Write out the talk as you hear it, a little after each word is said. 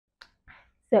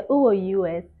Sɛ wowɔ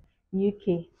US,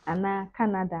 UK anaa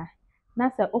Canada na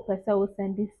sɛ wopɛ sɛ wo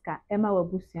send sika ma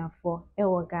w'abusuafoɔ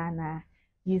wɔ Ghana a,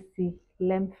 use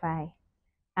Lemfi.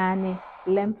 Ane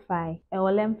Lemfi. Ɛwɔ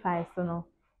Lemfi so no,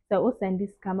 sɛ wo send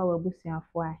sika ma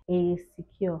w'abusuafoɔ a, ɛyɛ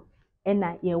secure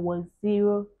ɛna yɛwɔ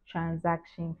zero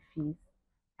transaction fees.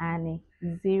 Ane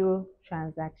zero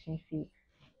transaction fees.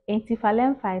 Enti fa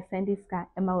Lemfi send sika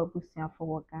ma w'abusuafoɔ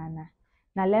wɔ Ghana.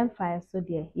 Na Lemfi so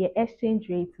deɛ, yɛ exchange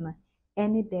rate no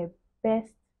ɛne the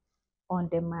best on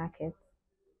the market.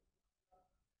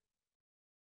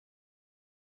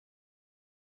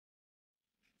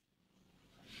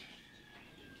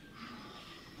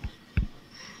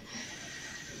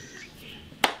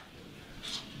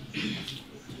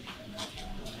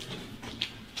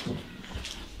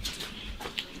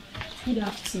 Good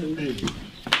afternoon.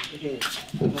 Hey,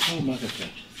 how market?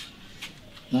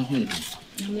 Now wait.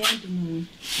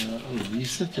 Oh, you're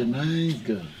such a nice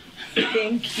girl.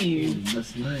 Thank you.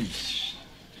 That's nice.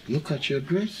 Look at your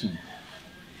dressing.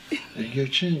 Your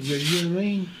chain, your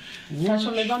earring. Catch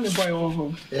on the boy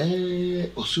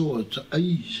over. Also, what?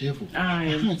 Aye, chef. Ah,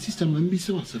 sister, maybe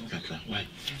so what's up, why?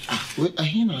 Wait, I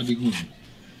hear now the good.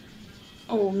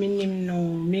 Oh, me no,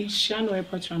 me sure know a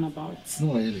patron about.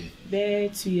 No, really. There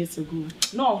 2 years ago.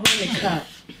 No, when the car.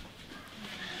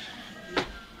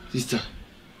 Sister,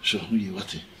 show me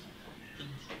what it.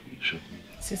 Show me.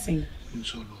 Sissing. You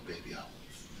saw no baby.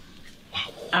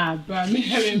 Wow. Ah, but me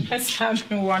having best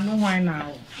having one no why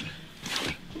now.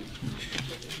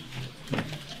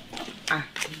 Ah.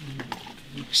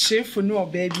 Chef no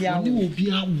baby. I will be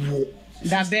a war.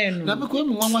 That then. Now, because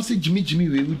Mama said Jimmy,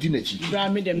 we would dinner.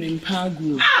 Brammy them in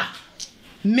Pagu. Ah!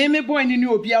 Meme boy in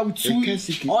you be out too.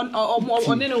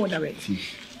 On any other way.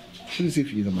 Should say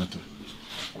if you don't matter.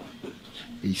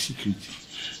 A secret.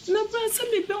 No, but some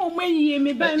people on my year,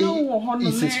 me by no.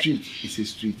 It's a street. It's a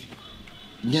street.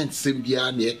 Nyan same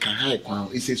dia na e ka high kwan.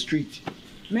 It's a street.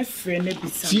 Me friend e be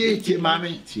some. Tie mama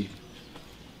tie.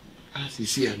 As you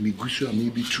see, me gusu am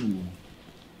be true.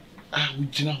 Ah, we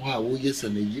gina ho a wo yes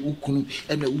na yi ukunu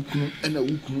na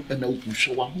ukunu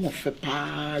so wa ho fe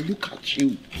pa. Look at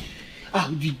you. Ah,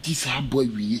 we this our boy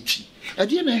we echi. E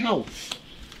dey na how?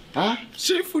 Ah,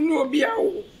 Chef no obi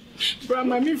awo.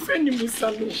 Brama me friend ni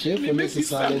musalo. Chef me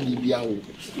sisale ni bia wo.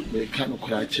 Me ka no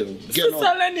kra kire.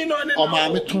 Sisale ni no ne. O ma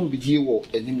me ton bidie wo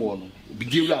animo no.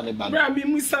 Bidie wura ne ba. Brama me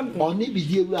musalo. O ne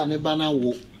bidie wura ne ba na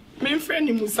wo. Me friend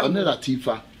ni musalo. O ne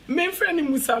Latifa. Me friend ni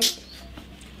musalo.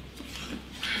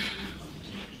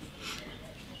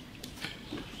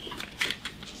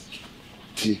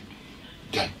 Ti.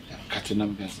 Dai, katina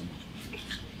mbesa.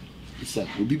 Isa,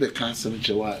 obi be cancel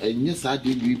chewa enye sa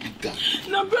de bi bita.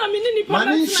 Na bra me ni nipa.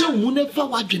 Mane nse wu ne fa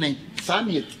wadwene. Sa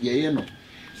ne ye no.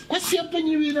 Kwasi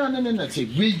apanyi wi na say,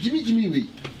 we jimi we.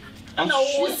 Na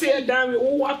wo say dan we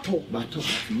wo wato. Bato.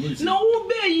 Na wo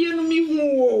be ye no mi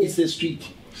hu wo. It's a street.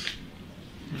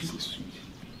 It's a street.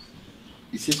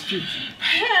 It's a street.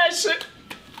 Hey, shit.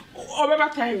 Over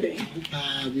time then.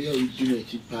 Ah, we are doing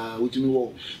it. What do you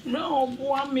know? No,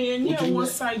 boy, me near one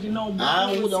side, no. Ah,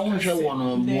 we don't share one.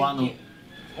 Oh,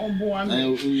 boy, and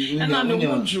I don't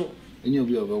know. And you'll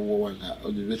be over one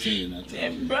or the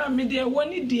veterinary. Bram, me dear,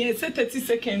 1 day, 30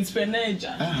 seconds per age.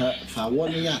 For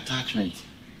 1 year attachment,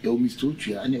 you must do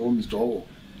and you almost all.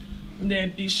 The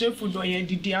bishop would do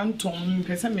the Anton,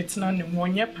 person, it's not in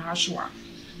 1 year pashua.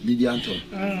 Did Anton?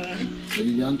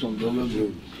 Did Anton go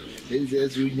over?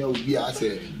 As we know, we are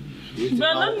saying.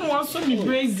 But I don't want to be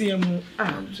crazy. I'm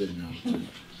saying,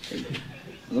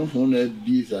 no, phone at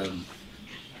these. The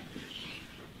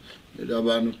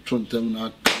Dabano Trontum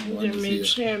not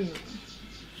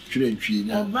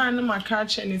Obana my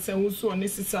catch and it's also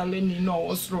necessarily no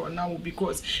what's wrong now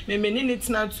because me it's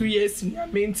not 2 years in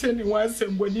maintaining once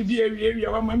and body be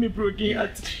area one mommy broken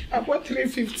at about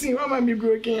 3:15 one mommy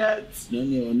broken at no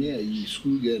near you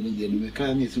school girl again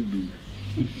mechanics will do.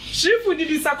 She would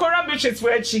the Sakura bitches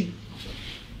where she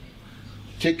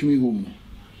take me home.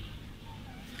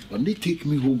 When they take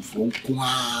me home from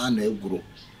Kwan Egro.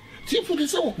 See for the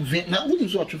so now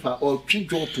wouldn't sort of or treat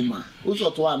draw to ma. Who's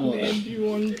what one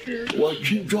or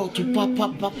treat draw to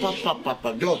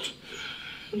papa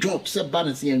Jot said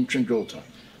balance and train daughter.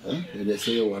 They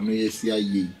say one may see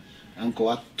ye.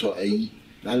 Uncle Atto a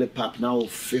lollipop now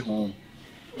fe home.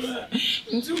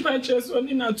 2 patches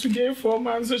only not today 4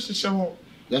 months so she show.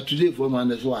 That today 4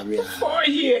 months what we are. 4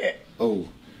 years. Oh.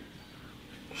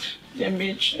 They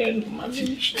made chain,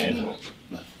 mommy chain.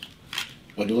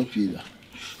 What do you feel?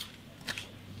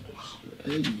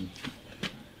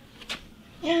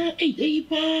 Hey,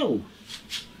 pal.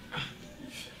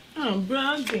 I'm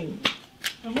bragging.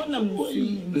 I want to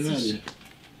move.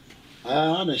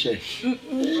 Ah, na she.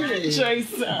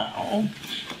 Chase.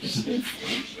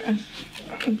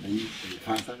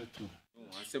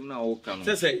 Asem na wo ka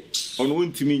no. Say ono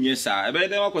wontimi nye saa. E be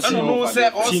dem akwose no say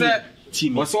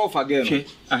team. What's off again? Okay.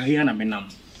 Ahia na menam.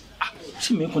 Ah,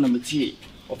 see me kona metie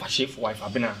of a chef wife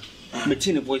abena.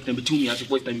 Metie ne voice na metie me as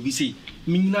voice na be say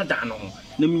me nyina da no.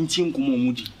 Na me ntie nkomo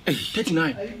mudi.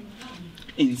 39.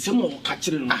 Ensem o ka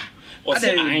kire no. O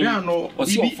say ahia no. O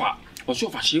say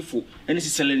ofa chef ene si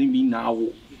salary bi na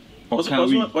awo. O say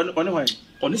on why?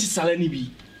 On si salary bi.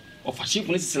 Ofa chef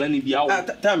ne si salary bi awo.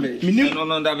 Tambe. Minim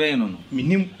no da be no.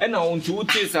 Minim. E na on tu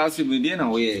wote saa se me de na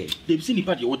wo ye. Dey be say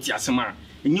nipa de wote asema.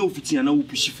 Enye ofiti na wo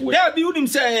pushi fo. Yeah, bi unim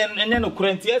say enye no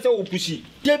kurenti e say wo pushi.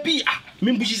 Dey be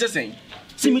me pushi sesen.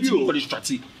 See me to for the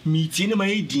strategy. Meeting na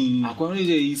my din. Akwan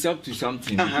is up to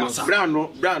something. Brown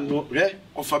no,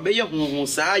 of a beyer who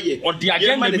say, or the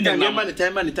agenda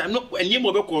time. No, and you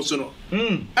mobile consono.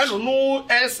 I don't know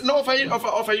as no fire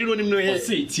of a you don't know.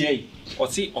 Say, TA, or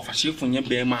say of a chef from your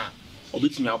bear, or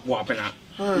beat me up wapena.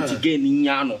 It's again in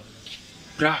Yano.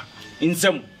 Bra, in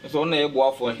some, it's only a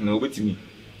boy for no with me.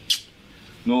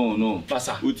 No,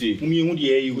 Passa, Uti, me would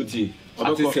ye, Uti.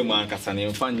 Obeti man kasane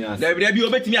mfanya. There be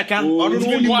obeti me aka. Onu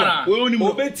ni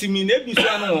mo. Obeti me na bi so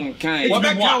anu kan.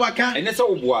 Waka. Ene se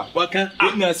oboa. Waka.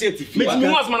 Na se atifi. me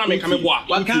timi was man na me ka me boa.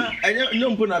 Waka. Enye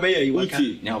nyompo na be yi waka.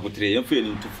 Nya abotre ye fe ni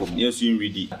ntufo. Ye so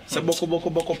nredi. Se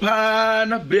boko pa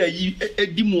na bra yi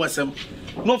edi mu asem.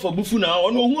 No for bufu na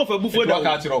onu ohu for bufu da.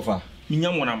 Waka tire ofa.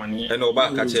 Minya mo na mane. Ene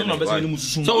oba ka che. So na be se ni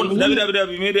mususu. So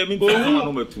David me de mi tama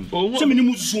no matum. So me ni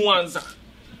mususu anza.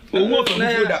 Owo fa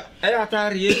bufu da.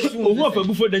 Atari ye. Owo fa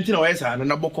bufu da ntina wa yesa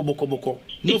na boko.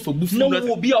 No for bufu na.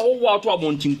 No obi a wo ato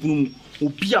abontinkunu mu.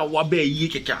 Obi a wa ba yi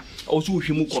keka. O so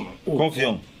hwemu ko no.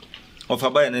 Confirm. Ofa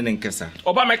ba ne nkesa.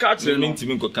 Oba me ka atre no.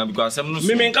 Ntimi nkoka because asem no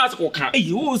so. Me nka ko ka.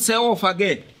 Eh wo say ofa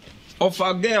ge.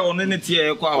 Ofa ge one ne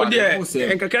tie kwa wa. Wo say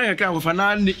nkaka ofa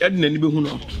na ade na ni behu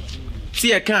no.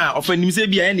 Si e ka ofa nim se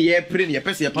bia ne ye pre ne ye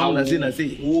pese ye pam na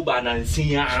se. Wo ba na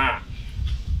nsin a.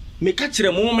 Me ka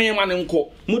kire mo me ma ne nko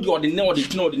mo de ode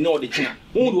tina wo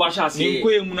de wa sha ase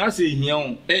nko emu na ase hia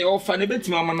o ofa ne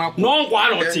betima ama na ko no nko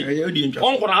anoti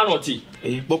onko na anoti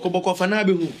boko fa na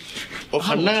behu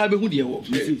ofa na behu de wo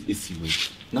esi we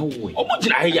na wo we o mo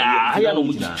jina ya no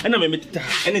mo jina na me metita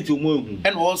ene ti o mo ehu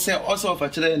and also ofa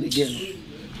kire again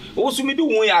o su me di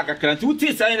won ya akakra nti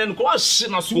uti sai ne ko ahye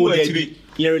na su mo atiri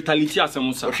ye retaliate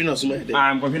asem sa ohwe na so ma de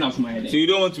I'm going na so ma de so you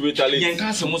don't want to retaliate ye nka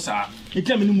asem sa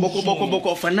etia me ni boko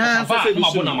ofa na sa se bi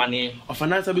so na mane ofa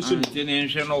na sa bi so ti ne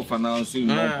nhwe na ofa na so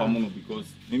no pam no because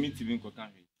me mi ti bi nko kan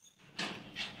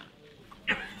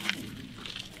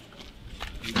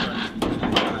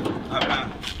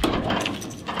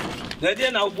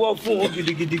Nadia na wo phone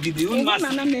gidigidi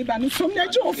na me ba no som na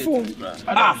jo phone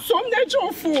som na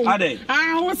jo phone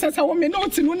wo sesa wo me no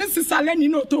ti no ne sisale ni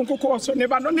no to nkoko so ne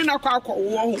ba no ne na kwa akọ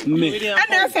wo ho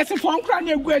na sesa phone kra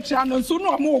na egu achi ano so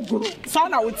no mo ogoro sa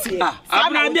na wo tie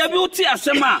abra bia bi wo tie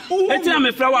asem a etina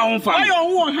me fra wa ho fa yo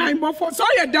wo han bo for so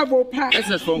ye devil pa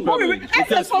SS phone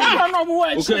kra no wo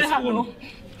achi ha no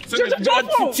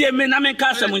tie me na me ka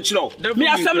asem nchiro me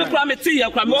asem ne kra me tie ya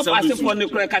kra me wo pass for ne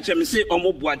kra ka che me se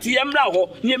omo bua tie mra ho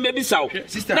ne me bisa wo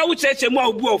na wo cheche mu a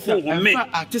obu ofo ho me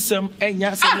atesem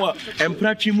enya asem a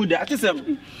empra twi mu da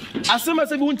atesem asem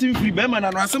ase bi wontim free be ma na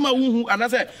no asem a wo hu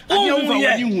anase anya wo fa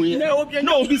woni hu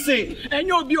no obi say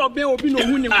enya obi no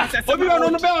hu ni obi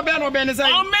no be ne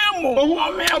say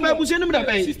omo abusu ni da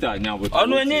be sister nya wo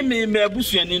ono eni me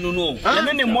abusuani no no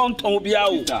ene ne monton obi a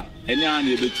o eni an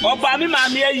e beti oba mi ma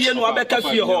me aye no obeka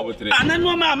fie ho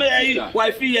ananu ma me aye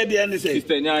wife ye de ne say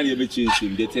sister eni an e beti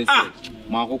nsim de tense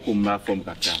ma akoko mra from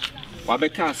kaka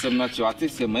wabeka asem na che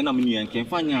atesem na me nuan ken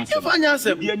fanya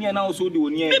asem bia ni na so de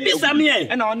oni e bisa me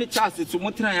e na oni chance to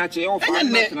motran ya che e ofa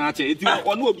na che eti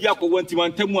oni obi akọ wanti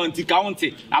mantamu anti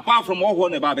county apart from all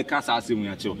one ba beka asem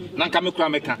ya che na nka me kura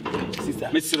meka sister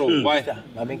me siro why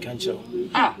na me kan che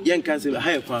yen kan se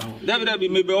ha kwa ho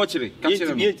David me be o kire ka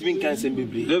kire me yen kan se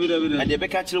bebre David and be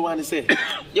ka kire wan se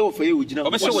ye wo fa ye ogina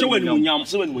obese wani munyam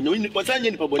wo sa nye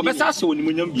ni pa boni obese ase wani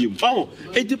munyam biem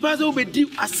eti pa se obedi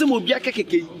asem obi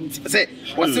akekeke se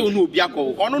wase onu obi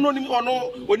akọ ono no ni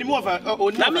ono onimu ofa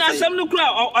oni na me asem no kura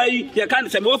ai ye kan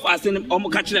se me wo fa asem o mo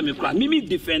ka kire me kura mimi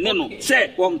defend no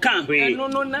se won kan hwe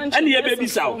ani ye be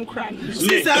bisa o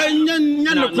sisa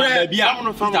nya no kura bia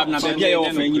na bia ye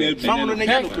wo fa nyina famu no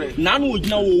nya no kura na no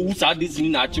ogina wo wu sa dizini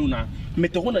na achiu na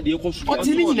mete ho na de ekosu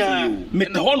otini nyina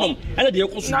mete ho nom ana de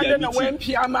ekosu bia na we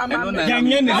mpia mama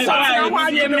yenye ne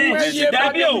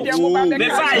da bi o me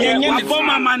fa yenye ne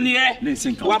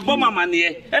wa bomama ne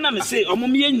e na me se omo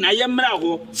me nyina ye mra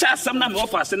ho sa asem na me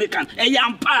ofa ase ne kan e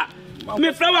yampa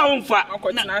Me flower on fa.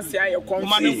 Na say aye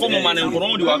Man come man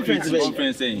nkoro de wa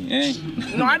conference eh.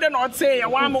 No I don't not say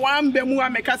one be mu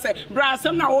ameka say bra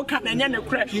asem na wo ka na nye ne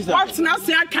kre. What na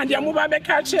say aka de mu ba be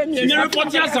ka che me. Me report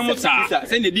asem sa.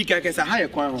 Say na di ka ka say ha ye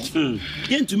kwan ho.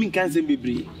 Yen tumi nkan sem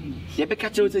bebre. Ye be ka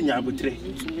che wo say nya abotre.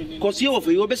 Cause you of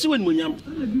you be say wen munyam.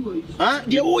 Ah,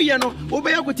 de wo ye no, wo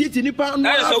be yakotiti nipa no.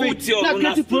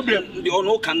 Na get problem. The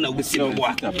ono kan na we see bo.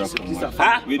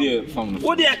 Ha? We dey fam.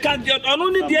 Wo dey ka ono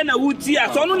ni dey na wuti a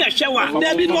so ono na hwe wa.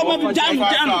 Na bi no bo jam.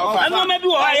 Ano ma bi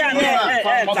wo aya na.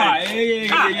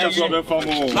 Yes, we be fam.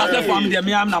 Na fam dey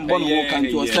me am na bo no kan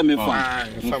to say me fam.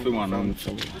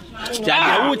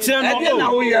 Ja wo tie no.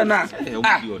 Na wo ye na.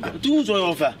 Tu so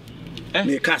yo fa.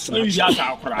 Me cast na. Ya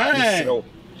ta akora.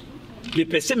 Me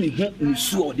pese me hu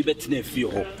nsu o de betena fie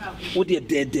ho wo de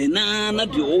dede na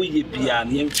de o ye bia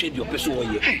na yemhwe de opese wo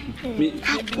ye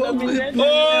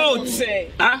oh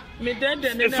say ah Me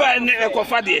dede ne fa ne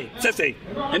ekofa de sese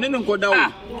ene ne nkoda wo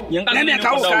na me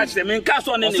ka wo ka se me ka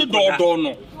so ne ne do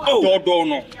no do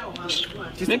no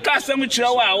me ka se mu kire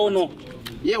wa wo no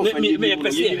me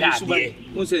pese ya de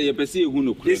Who say you perceive who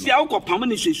no? This year,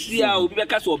 Pam is here, will be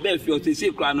because of Belfield to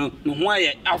see Crown, no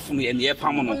why Alphony and the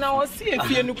Pamon. Now I see if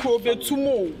you go to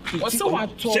move. What's so I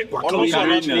talk?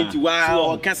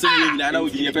 Wow, Castle, I know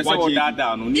you person that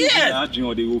down. Yeah,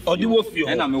 or the wolf,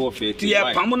 and I'm off it.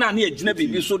 Yeah, Pamona near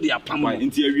Genevieve, so they are Pamon.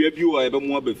 Into a review, I have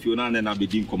more Befiona and I'll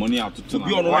begin coming out to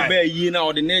be on why ye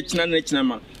now the nature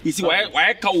man. You see why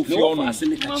I can't feel on us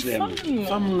in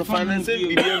the finance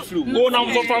flu. Go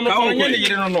now for fun. Oh,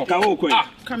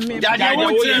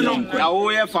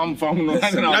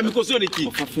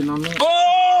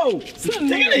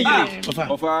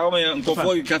 of our own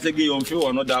category on few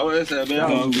or not.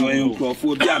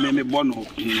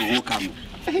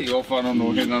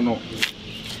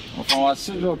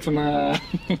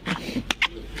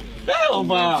 Oh,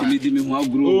 me more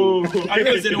grow. I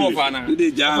don't say no fana.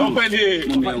 They jam.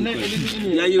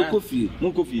 Yeah, you coffee.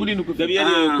 No coffee. The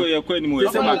beer,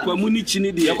 anymore. Some community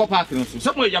need the eco park.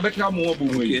 Somewhere you become more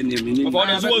boom. Of all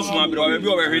those was my brother,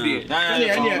 you are ready.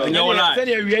 And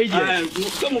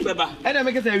I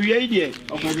make it a real idea.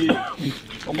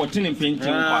 Opportunity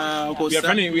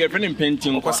painting. We are running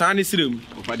painting. Kosanis room.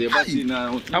 I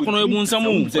can open some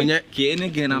moon. Can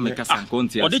again, I make a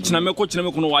sanconti. Or did you not coach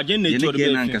them?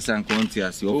 San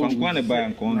Contias, you from one by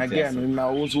and con again.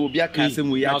 Now, also be a castle.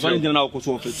 We are going to know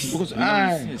because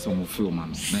I some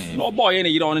film. No boy,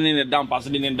 any on in the damp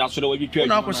passing in that's the way you can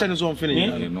now percent is on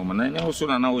feeling. No man, I also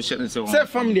now sharing so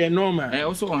from the normal. I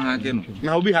also again.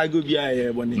 Now be high good be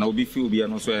one. Now be few be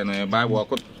no so and by walk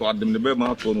for them the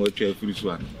Burma phone with your first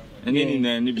one. And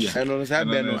in Libya. I don't have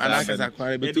been and I can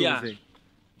acquire a bit. Yes.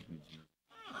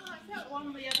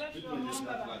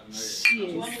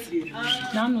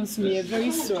 Now knows me a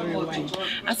very sorry one.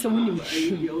 As a woman,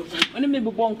 when I may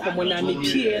be born common and me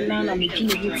peer, now I'm making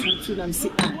to them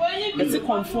sick. Let's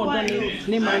confirm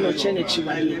name I no change.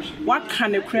 What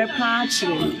kind of crap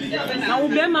actually? Now,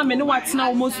 Bema, me know what's now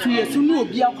almost 2 years to know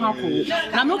be a couple.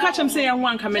 Now, no catch him say I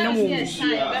want come in a woman.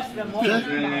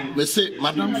 They say,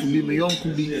 Madame, for me, my young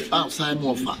could be outside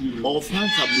more or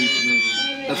France are bleaching.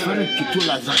 A friend to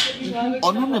Lazan.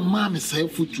 Or no, mammy say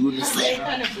food to say,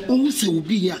 oh, say will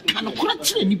be here. Can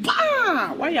crack any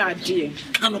pa? Why are dear?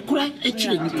 Can crack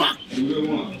any pa?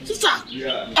 Sister,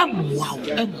 I'm wow.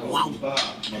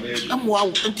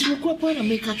 Until you go and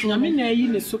make a show. I mean,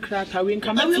 I so crack. I will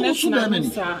come back. I will soon have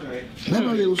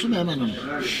Never will soon have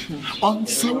on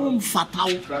some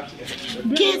fatal.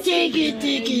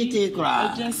 Get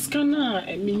cry. Just cannot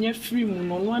mean free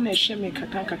moon on one shame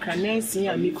Kataka Nancy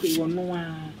and Miko or no one.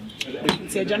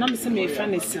 Say, Janam say me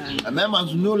funny son. A man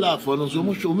must no laugh for no so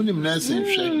much woman nursing.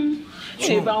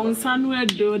 Hey, bound somewhere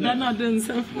do that not done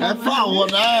so. I found one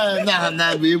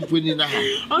now we put in a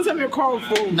house. Answer me call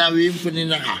for now we put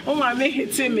in a house. Oh, I make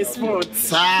it Miss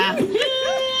Sports.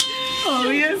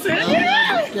 Oh, yes,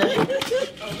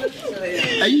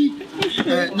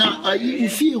 now are you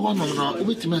fear one or not?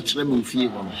 Which much them fear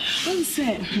one? Don't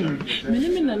say,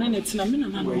 Minimum it's not hard.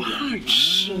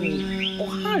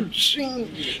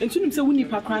 And to him say, when you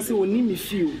pack cross, will name me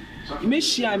few. You may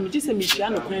share me just a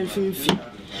Michiano crime film fee.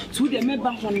 To the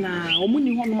member one now, or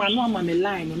money one man, no mamma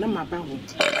line, or no my barrel.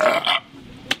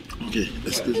 Okay,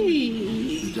 excuse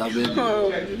me.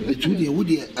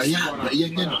 Woody, a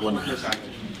young one.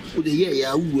 The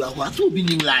year, what will be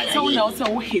like? Someone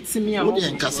also hits me out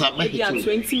and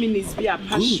 20 minutes be a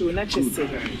passion, not just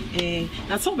say.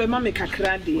 Now, some of mamma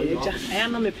cacradi, I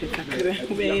am not a peccacre.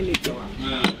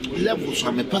 Levels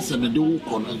from a person and do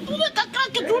corner.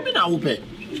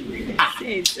 Ah,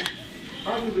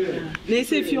 They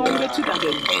say if you want to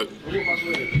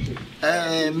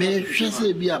that. Me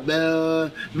say be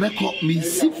about me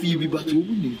see fi but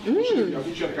omunim.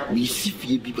 Me see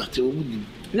fi but omunim.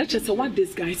 Let's just what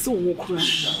this guy so walk around.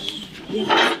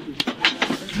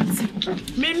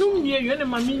 Me no near you na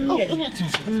mama near.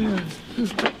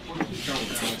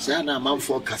 Say na man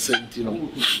for cassette no.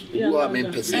 You are me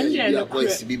person you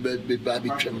voice be baby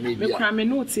twem me. Me cry me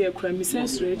no tear cry me say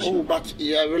straight. Oh but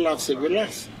yeah relax and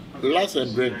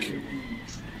drink.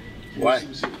 Why?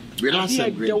 Relax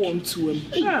and drink.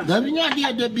 Na me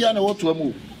nya de bia na woto am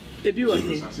o. Ebi wo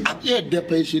he. Yeah de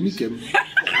pension ni kem.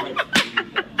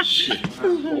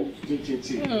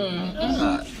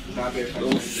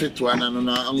 Fit one and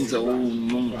another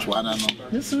own to another.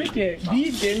 This make it be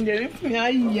then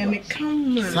I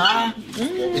camera.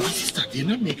 Sister, you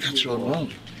not make a wrong.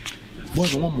 Boy,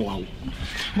 one more.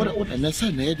 What and I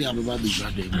said, they have about the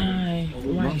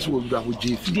garden. Once we'll go with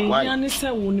Jeff. The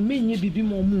answer won't mean be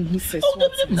more moon who says,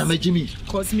 Nama Jimmy,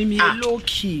 cause me low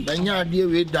key. Then you dear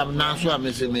with them now, so I'm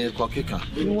missing me a cocker.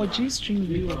 You want J string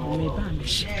view of me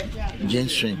banish. J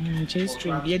string,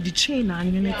 the chain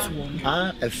and unit one.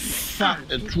 Ah, a fat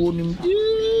a tuning.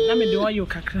 Let me do all your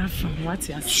cacra from what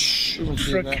you are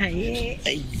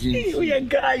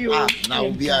guy. Now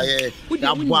be a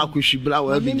walk with she blow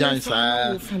every dance.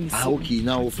 Okay,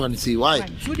 now fancy why?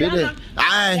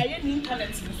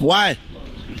 Why?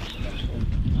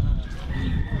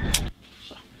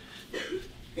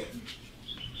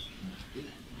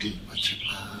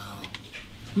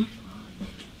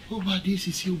 Oh, but this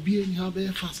is you being how very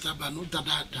faster, but not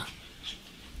that.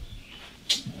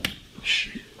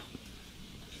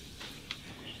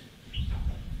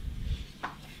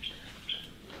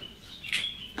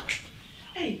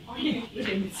 Hey,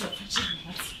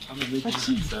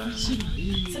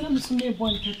 Salam to me,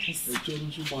 boy, catches. I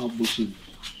told you about bushing.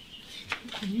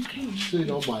 Say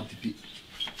no about the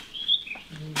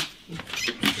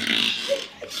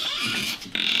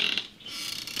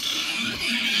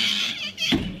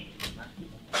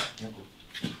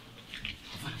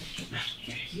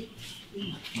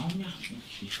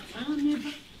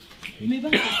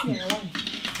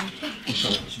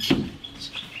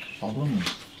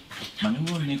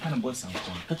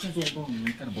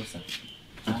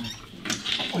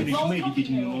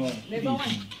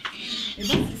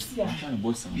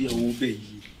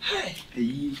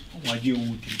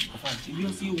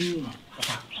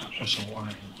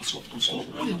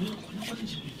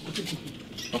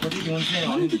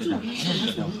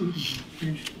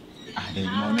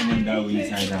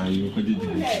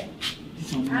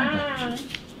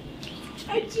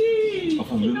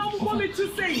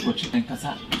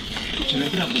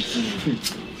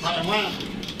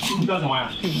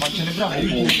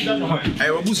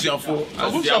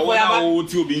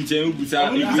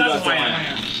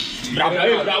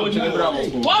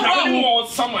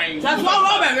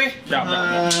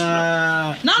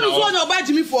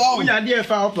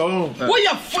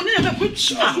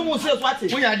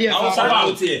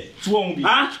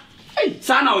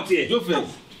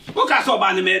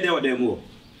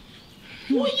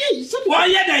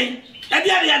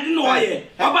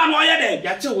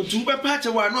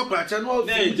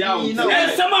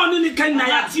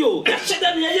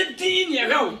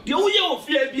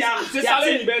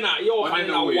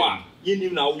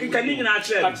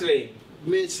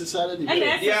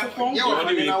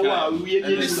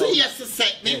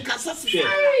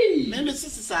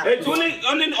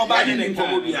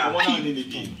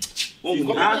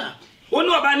One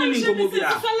no abandon in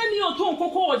Comobia. Selling your tone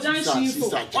cocoa or junction.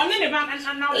 One in a van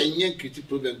and now. And yank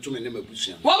critical problem to my name of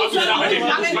Busia. What was that?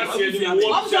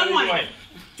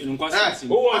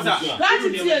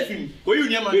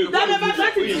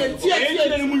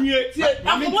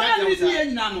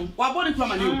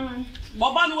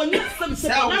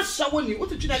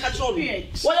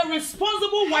 What a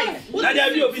responsible wife.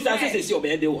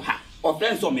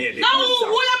 Offense or me. Now,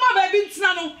 who am I being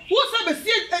Snano? Who's ever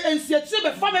seen and said,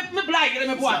 Sibber, from me blind,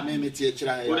 and what?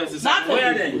 Not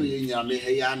where they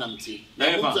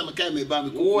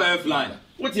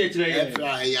What's it today?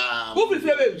 Who will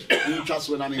feel him? You trust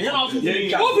when I'm in. Who will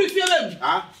feel him?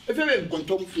 If him,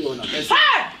 Contom Fiona.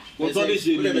 What's all this?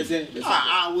 We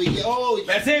oh,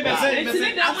 that's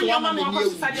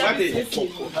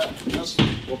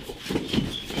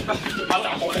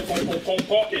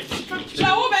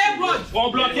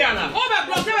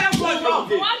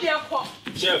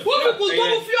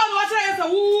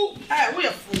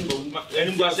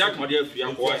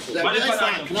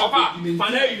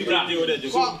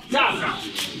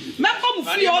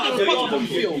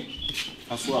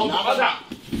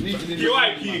You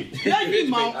are key. Yeah, you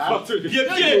mouth.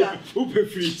 Yeah. Who pay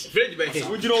free? Fred by here.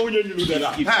 Would you know when you do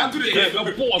that? To the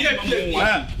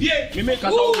Yeah. me make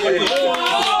us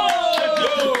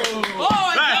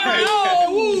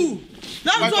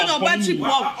That's what about you,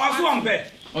 Bob. Also on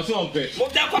pay. Mo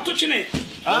da kwato chine.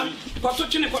 Kwato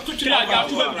chine.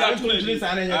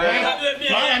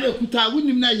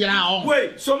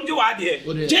 Wait, some do what there.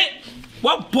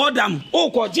 What boredom? Oh,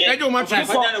 God, I don't want to go.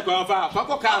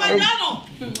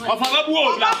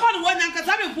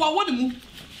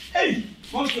 Hey,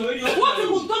 what you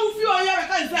don't feel? I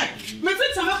can't say. Me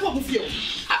fit some come feel.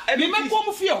 Me me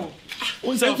come feel. I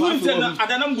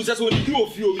don't know so you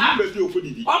feel you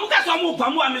be I'm got some more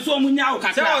pamu and so munya o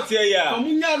kasa. say ya.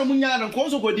 Munya no ko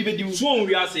so go di be di so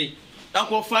wi ase.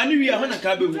 Akọ fa ni wi a ho na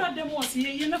ka be hu. Dem o se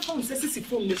ye na phone se sisi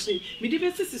phone me so. Me di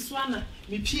be sisi so ana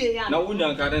me pie ya. Na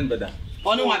wunya ka den beda.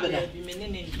 Onu wa beda.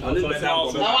 Onu beda. Na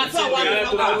wa so wa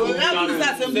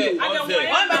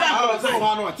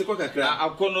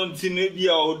akono ntine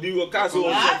bia odi o ka so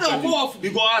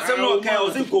because asem no ka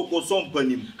o se koko so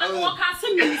mpanim and o ka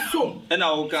se me so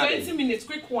na o ka 20 minutes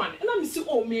quick one and am say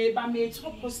oh me ba me to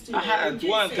post it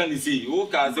one can see o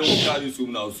ka se o ka so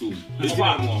na so with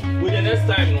the next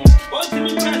time no what do you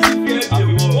mean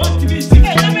what do you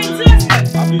mean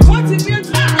what do you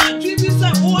mean